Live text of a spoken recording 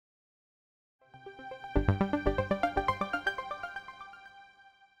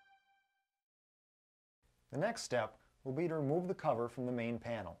The next step will be to remove the cover from the main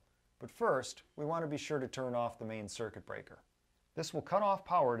panel. But first, we want to be sure to turn off the main circuit breaker. This will cut off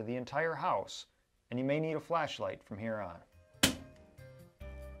power to the entire house, and you may need a flashlight from here on.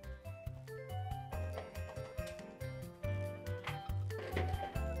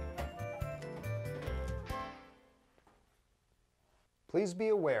 Please be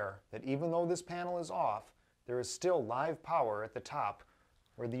aware that even though this panel is off, there is still live power at the top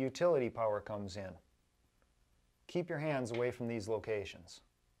where the utility power comes in. Keep your hands away from these locations.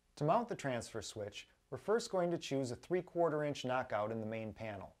 To mount the transfer switch, we're first going to choose a 3/4 inch knockout in the main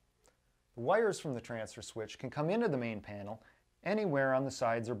panel. The wires from the transfer switch can come into the main panel anywhere on the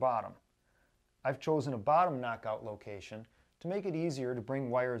sides or bottom. I've chosen a bottom knockout location to make it easier to bring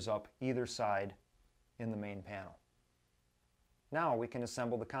wires up either side in the main panel. Now we can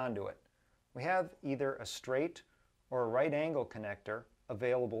assemble the conduit. We have either a straight or a right angle connector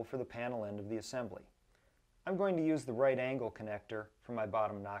available for the panel end of the assembly. I'm going to use the right angle connector for my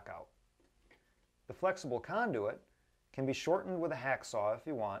bottom knockout. The flexible conduit can be shortened with a hacksaw if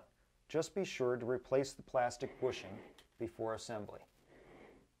you want. Just be sure to replace the plastic bushing before assembly.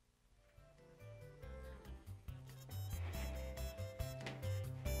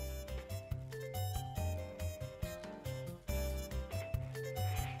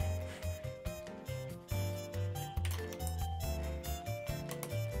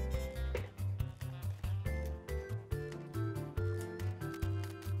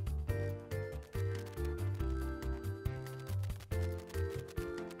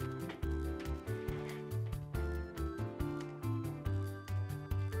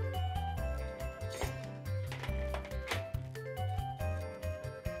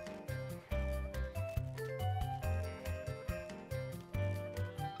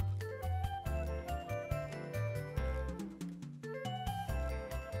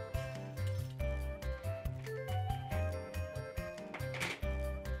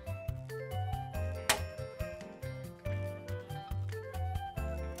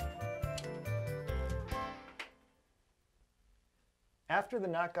 After the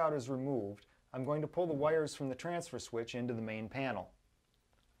knockout is removed, I'm going to pull the wires from the transfer switch into the main panel.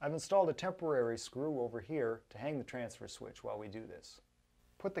 I've installed a temporary screw over here to hang the transfer switch while we do this.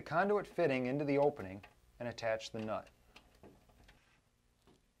 Put the conduit fitting into the opening and attach the nut.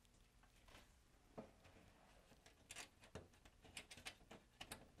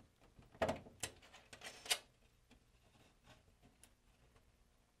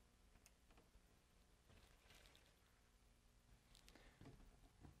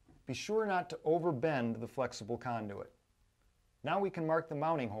 Be sure not to overbend the flexible conduit. Now we can mark the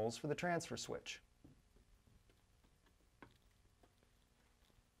mounting holes for the transfer switch.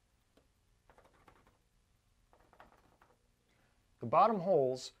 The bottom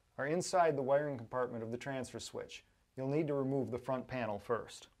holes are inside the wiring compartment of the transfer switch. You'll need to remove the front panel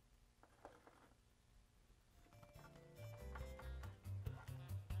first.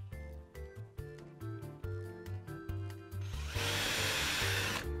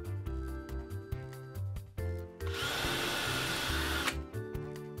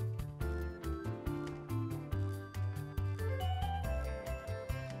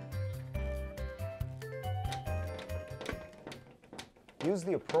 Use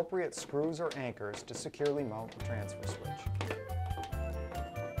the appropriate screws or anchors to securely mount the transfer switch.